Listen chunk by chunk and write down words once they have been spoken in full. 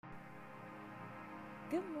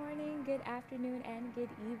Good morning, good afternoon, and good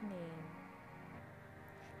evening.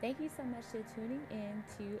 Thank you so much for tuning in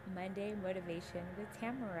to Monday Motivation with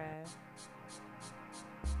Tamara.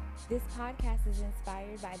 This podcast is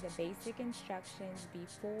inspired by the basic instructions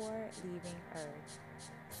before leaving Earth.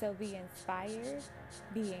 So be inspired,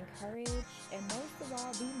 be encouraged, and most of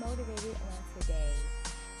all, be motivated on today.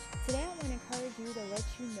 Today, I want to encourage you to let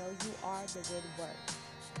you know you are the good work.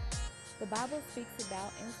 The Bible speaks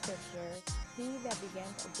about in Scripture, he that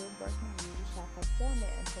begins a good work in you shall perform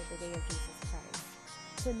it until the day of Jesus Christ.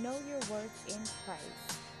 So know your worth in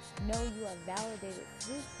Christ. Know you are validated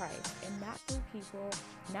through Christ and not through people,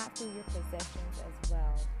 not through your possessions as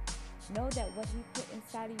well. Know that what he put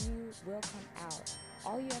inside of you will come out.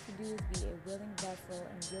 All you have to do is be a willing vessel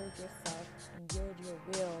and yield yourself and yield your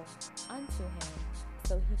will unto him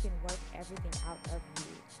so he can work everything out of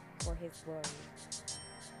you for his glory.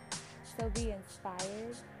 So be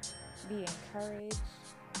inspired, be encouraged,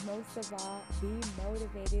 most of all, be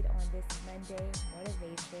motivated on this Monday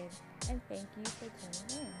motivation, and thank you for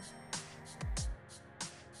tuning in.